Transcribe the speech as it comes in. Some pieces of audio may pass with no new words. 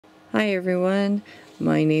Hi everyone,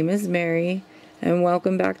 my name is Mary and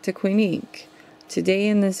welcome back to Queen Ink. Today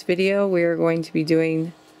in this video we are going to be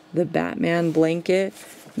doing the Batman blanket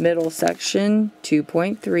middle section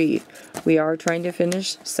 2.3. We are trying to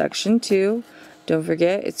finish section 2. Don't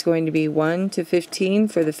forget it's going to be 1 to 15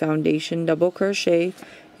 for the foundation double crochet.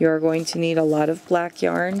 You are going to need a lot of black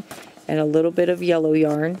yarn and a little bit of yellow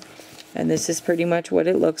yarn, and this is pretty much what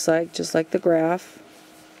it looks like, just like the graph.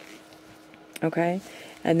 Okay,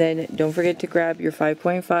 and then don't forget to grab your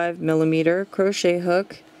 5.5 millimeter crochet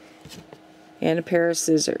hook and a pair of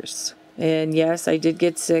scissors. And yes, I did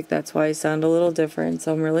get sick, that's why I sound a little different,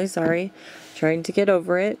 so I'm really sorry. Trying to get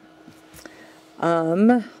over it.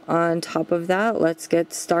 On top of that, let's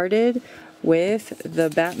get started with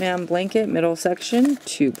the Batman blanket middle section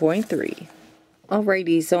 2.3.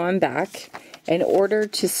 Alrighty, so I'm back. In order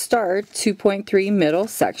to start 2.3 middle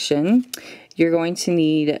section, you're going to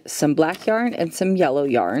need some black yarn and some yellow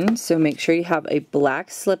yarn. So make sure you have a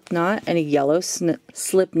black slip knot and a yellow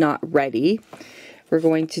slip knot ready. We're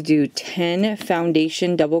going to do 10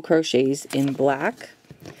 foundation double crochets in black.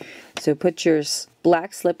 So put your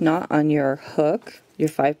black slip knot on your hook, your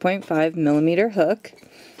 5.5 millimeter hook.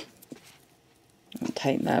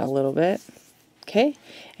 Tighten that a little bit. Okay,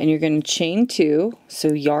 and you're going to chain 2,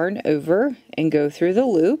 so yarn over and go through the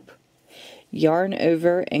loop, yarn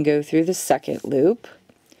over and go through the second loop,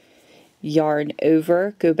 yarn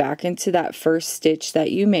over, go back into that first stitch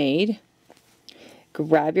that you made,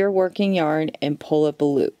 grab your working yarn and pull up a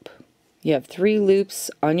loop. You have 3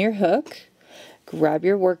 loops on your hook. Grab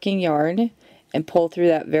your working yarn and pull through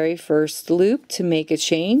that very first loop to make a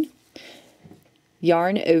chain,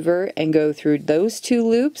 yarn over and go through those 2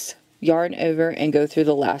 loops, yarn over and go through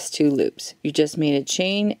the last 2 loops. You just made a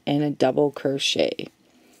chain and a double crochet.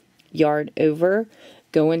 Yarn over,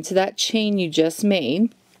 go into that chain you just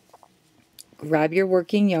made, grab your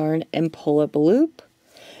working yarn and pull up a loop,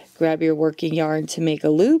 grab your working yarn to make a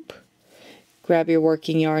loop, grab your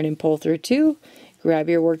working yarn and pull through 2, grab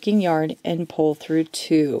your working yarn and pull through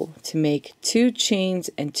 2 to make 2 chains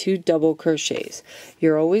and 2 double crochets.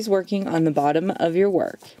 You're always working on the bottom of your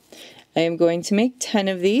work. I am going to make 10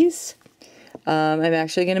 of these. I'm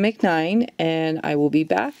actually going to make 9, and I will be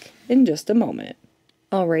back in just a moment.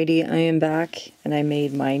 Alrighty, I am back, and I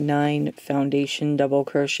made my 9 foundation double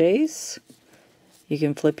crochets. You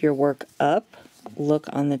can flip your work up, look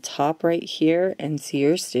on the top right here, and see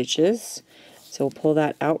your stitches. So we'll pull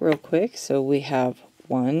that out real quick. So we have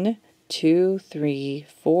 1, 2, 3,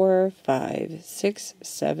 4, 5, 6,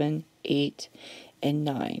 7, 8, and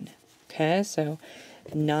 9. Okay, so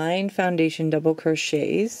 9 foundation double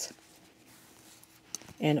crochets,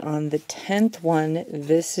 and on the 10th one,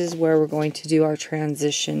 this is where we're going to do our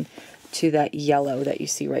transition to that yellow that you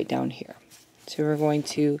see right down here. So we're going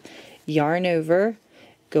to yarn over,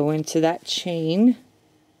 go into that chain,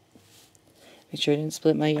 make sure I didn't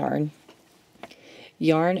split my yarn,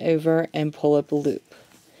 yarn over and pull up a loop.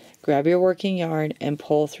 Grab your working yarn and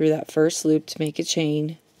pull through that first loop to make a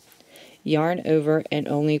chain, yarn over and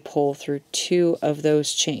only pull through 2 of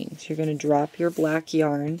those chains. You're going to drop your black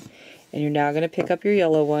yarn and you're now going to pick up your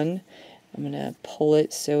yellow one. I'm going to pull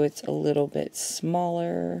it so it's a little bit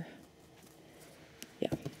smaller. Yeah.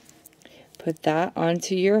 Put that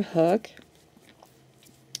onto your hook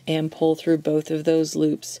and pull through both of those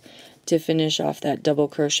loops to finish off that double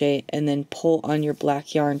crochet, and then pull on your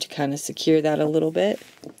black yarn to kind of secure that a little bit.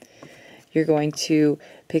 You're going to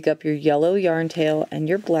pick up your yellow yarn tail and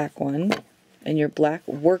your black one and your black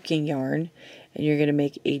working yarn, and you're going to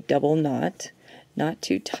make a double knot. Not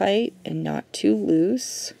too tight and not too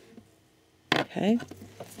loose. Okay.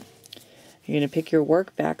 You're going to pick your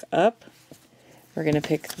work back up. We're going to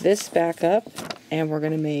pick this back up, and we're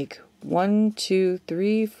going to make 1, 2,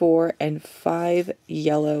 3, 4, and 5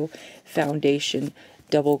 yellow foundation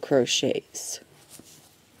double crochets.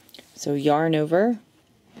 So yarn over,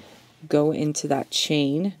 go into that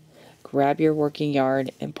chain, grab your working yarn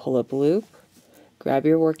and pull up a loop, grab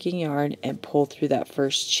your working yarn and pull through that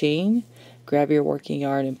first chain, grab your working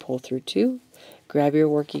yarn and pull through 2, grab your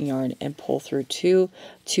working yarn and pull through 2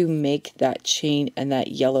 to make that chain and that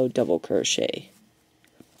yellow double crochet.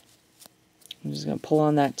 I'm just going to pull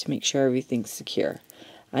on that to make sure everything's secure.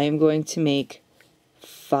 I am going to make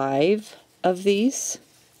 5 of these,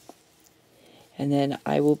 and then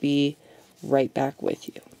I will be right back with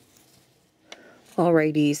you.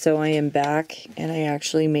 Alrighty, so I am back, and I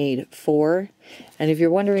actually made 4. And if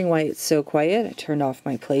you're wondering why it's so quiet, I turned off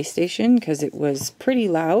my PlayStation because it was pretty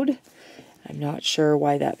loud. I'm not sure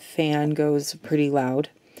why that fan goes pretty loud.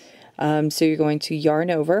 So you're going to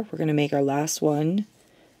yarn over. We're going to make our last one.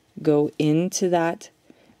 Go into that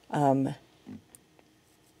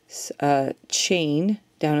chain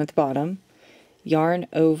down at the bottom, yarn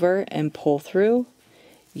over and pull through,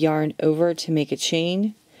 yarn over to make a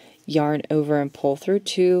chain, yarn over and pull through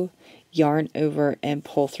 2, yarn over and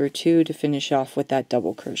pull through 2 to finish off with that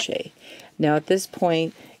double crochet. Now at this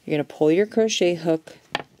point, you're going to pull your crochet hook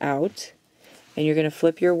out and you're going to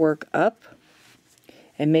flip your work up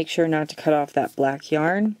and make sure not to cut off that black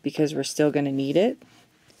yarn because we're still going to need it.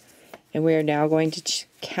 And we are now going to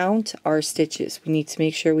count our stitches. We need to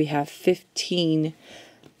make sure we have 15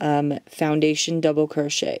 foundation double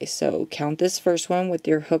crochet. So count this first one with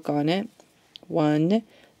your hook on it. 1,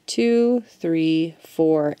 2, 3,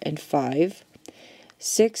 4, and 5.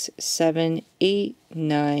 6, 7, 8,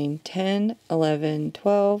 9, 10, 11,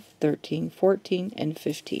 12, 13, 14, and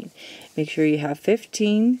 15. Make sure you have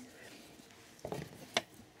 15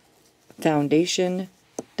 foundation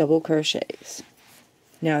double crochets.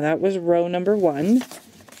 Now that was row number 1,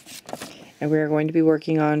 and we are going to be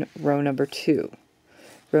working on row number 2.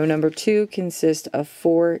 Row number 2 consists of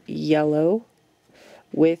 4 yellow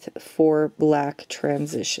with 4 black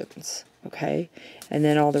transitions, okay? And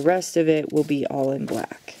then all the rest of it will be all in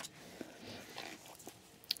black.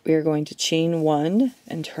 We are going to chain 1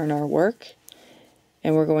 and turn our work,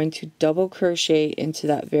 and we're going to double crochet into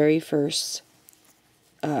that very first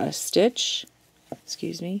stitch.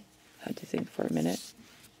 Excuse me, I had to think for a minute.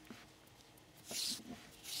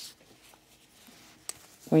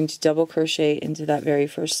 Going to double crochet into that very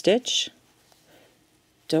first stitch,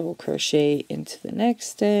 double crochet into the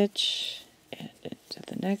next stitch, and into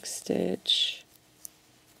the next stitch,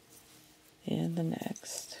 and the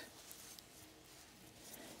next.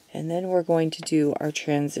 And then we're going to do our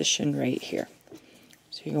transition right here.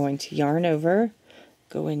 So you're going to yarn over,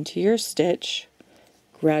 go into your stitch,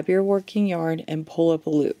 grab your working yarn and pull up a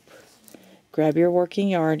loop. Grab your working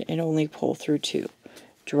yarn and only pull through 2.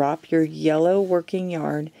 Drop your yellow working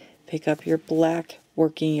yarn, pick up your black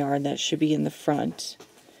working yarn that should be in the front,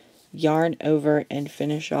 yarn over and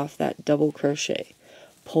finish off that double crochet.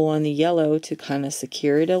 Pull on the yellow to kind of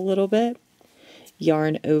secure it a little bit,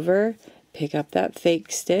 yarn over, pick up that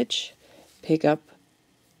fake stitch, pick up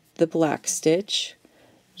the black stitch,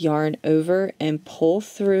 yarn over and pull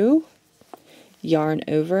through, yarn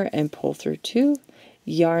over and pull through 2,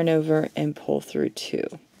 yarn over and pull through 2.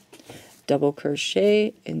 Double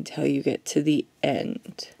crochet until you get to the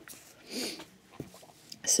end.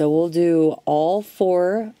 So we'll do all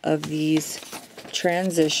 4 of these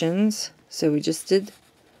transitions. So we just did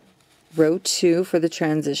row 2 for the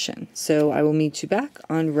transition. So I will meet you back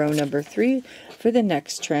on row number 3 for the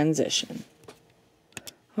next transition.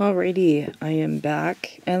 Alrighty, I am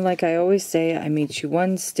back, and like I always say, I meet you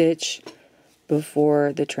 1 stitch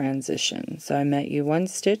before the transition. So I met you 1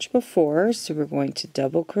 stitch before, so we're going to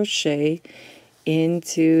double crochet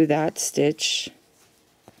into that stitch.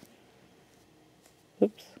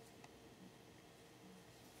 Oops.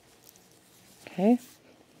 Okay.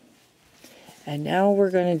 And now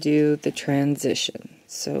we're going to do the transition.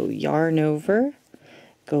 So yarn over,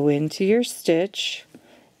 go into your stitch,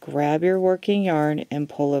 grab your working yarn and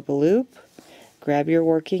pull up a loop, grab your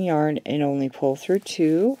working yarn and only pull through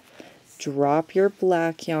 2, drop your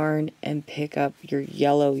black yarn and pick up your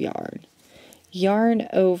yellow yarn. Yarn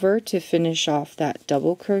over to finish off that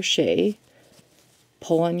double crochet,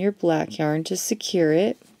 pull on your black yarn to secure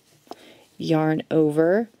it, yarn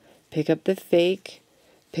over, pick up the fake,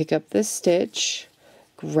 pick up the stitch,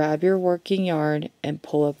 grab your working yarn and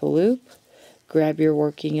pull up a loop, grab your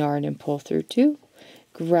working yarn and pull through 2,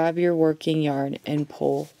 grab your working yarn and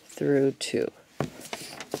pull through 2.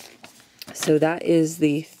 So that is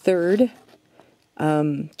the third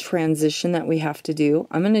transition that we have to do.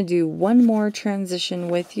 I'm going to do 1 more transition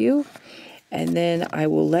with you, and then I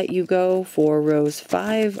will let you go for rows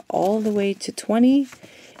 5 all the way to 20,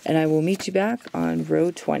 and I will meet you back on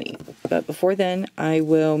row 20. But before then, I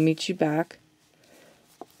will meet you back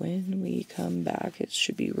when we come back. It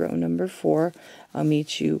should be row number 4. I'll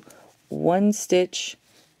meet you 1 stitch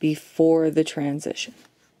before the transition.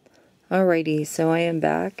 Alrighty, so I am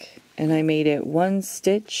back, and I made it 1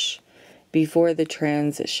 stitch before the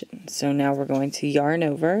transition. So now we're going to yarn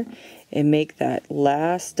over and make that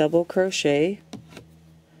last double crochet.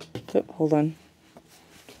 Oh, hold on.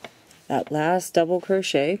 That last double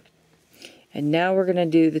crochet. And now we're going to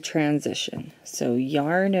do the transition. So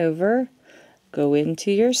yarn over, go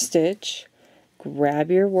into your stitch,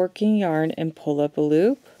 grab your working yarn and pull up a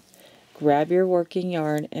loop, grab your working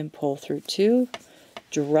yarn and pull through 2,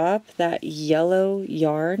 drop that yellow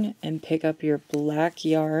yarn and pick up your black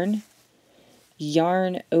yarn,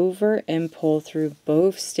 yarn over and pull through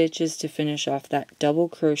both stitches to finish off that double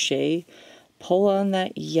crochet, pull on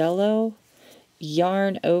that yellow,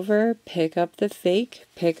 yarn over, pick up the fake,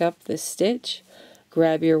 pick up the stitch,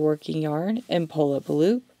 grab your working yarn and pull up a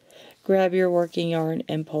loop, grab your working yarn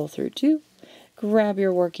and pull through 2, grab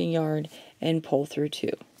your working yarn and pull through 2.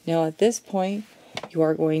 Now at this point, you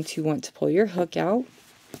are going to want to pull your hook out,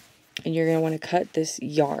 and you're going to want to cut this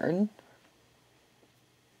yarn.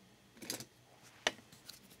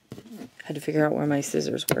 Had to figure out where my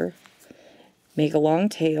scissors were. Make a long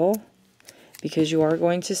tail, because you are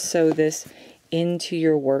going to sew this into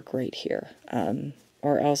your work right here,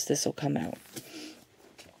 or else this will come out.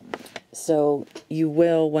 So you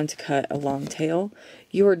will want to cut a long tail.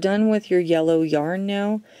 You are done with your yellow yarn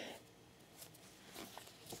now.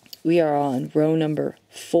 We are on row number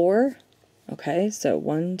 4. Okay, so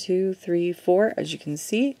 1, 2, 3, 4, as you can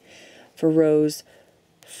see. For rows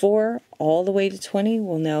 4 all the way to 20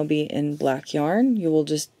 will now be in black yarn. You will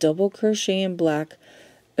just double crochet in black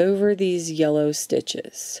over these yellow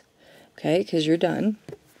stitches. Okay, because you're done.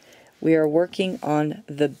 We are working on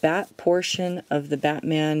the bat portion of the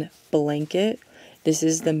Batman blanket. This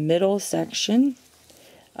is the middle section.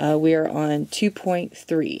 We are on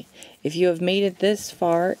 2.3. If you have made it this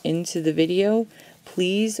far into the video,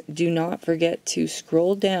 please do not forget to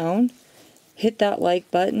scroll down, hit that like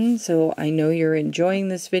button so I know you're enjoying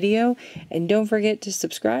this video, and don't forget to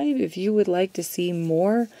subscribe if you would like to see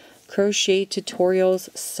more crochet tutorials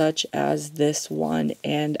such as this one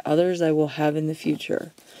and others I will have in the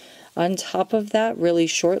future. On top of that, really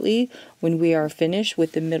shortly, when we are finished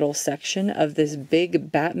with the middle section of this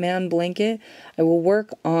big Batman blanket, I will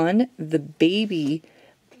work on the baby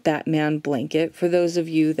Batman blanket for those of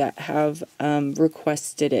you that have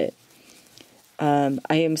requested it. I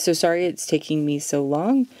am so sorry it's taking me so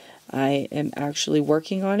long. I am actually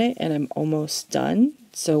working on it and I'm almost done.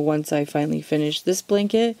 So once I finally finish this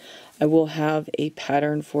blanket, I will have a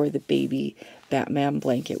pattern for the baby Batman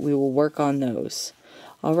blanket. We will work on those.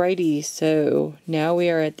 Alrighty, so now we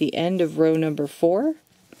are at the end of row number 4.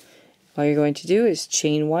 All you're going to do is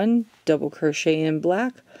chain 1, double crochet in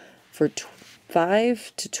black for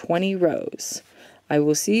 5 to 20 rows. I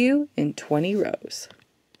will see you in 20 rows.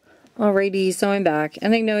 Alrighty, so I'm back,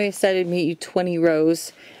 and I know I said I'd meet you 20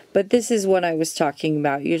 rows, but this is what I was talking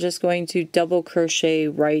about. You're just going to double crochet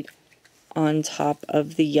right on top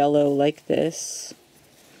of the yellow like this.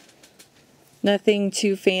 Nothing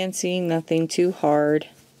too fancy, nothing too hard.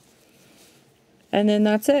 And then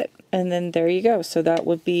that's it. And then there you go. So that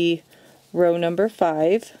would be row number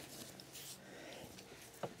 5.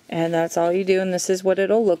 And that's all you do, and this is what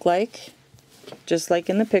it'll look like, just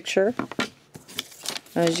like in the picture.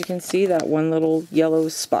 As you can see, that one little yellow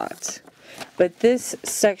spot. But this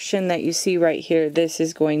section that you see right here, this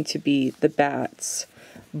is going to be the bat's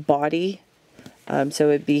body. So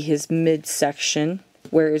it'd be his midsection.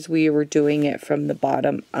 Whereas we were doing it from the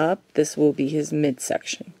bottom up, this will be his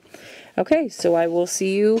midsection. Okay, so I will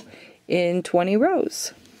see you in 20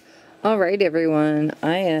 rows. Alright everyone,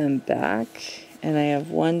 I am back, and I have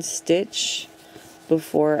one stitch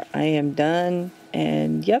before I am done,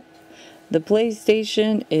 and yep, the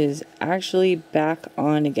PlayStation is actually back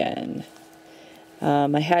on again.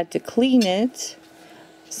 I had to clean it,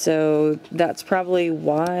 so that's probably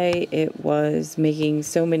why it was making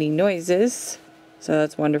so many noises. So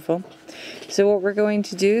that's wonderful. So what we're going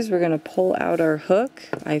to do is we're going to pull out our hook.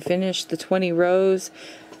 I finished the 20 rows.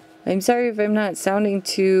 I'm sorry if I'm not sounding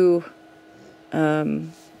too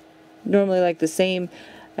normally like the same.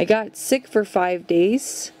 I got sick for 5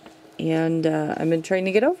 days and I've been trying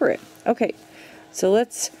to get over it. Okay, so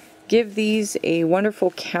let's give these a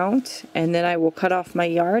wonderful count, and then I will cut off my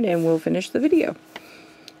yarn and we'll finish the video.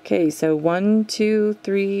 Okay, so 1, 2,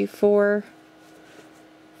 3, 4,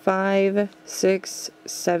 5, 6,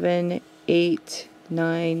 7, 8,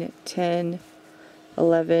 9, 10,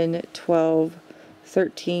 11, 12,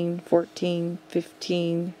 13, 14,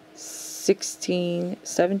 15, 16,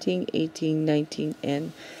 17, 18, 19,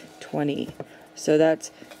 and 20. So that's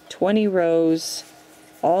 20 rows,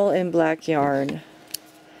 all in black yarn.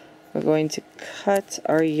 We're going to cut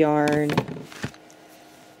our yarn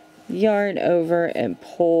over and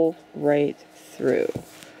pull right through.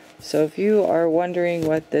 So if you are wondering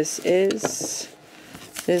what this is,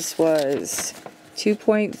 this was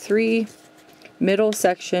 2.3 middle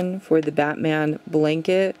section for the Batman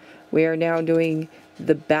blanket. We are now doing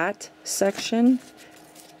the bat section.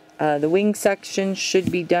 The wing section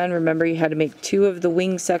should be done. Remember, you had to make 2 of the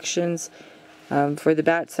wing sections. For the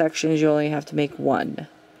bat sections, you only have to make 1.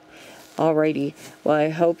 Alrighty, well, I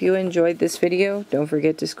hope you enjoyed this video. Don't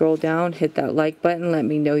forget to scroll down, hit that like button, let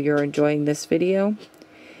me know you're enjoying this video.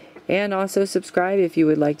 And also subscribe if you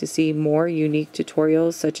would like to see more unique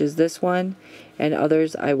tutorials such as this one and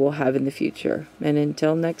others I will have in the future. And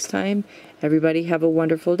until next time, everybody have a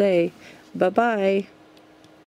wonderful day. Bye-bye.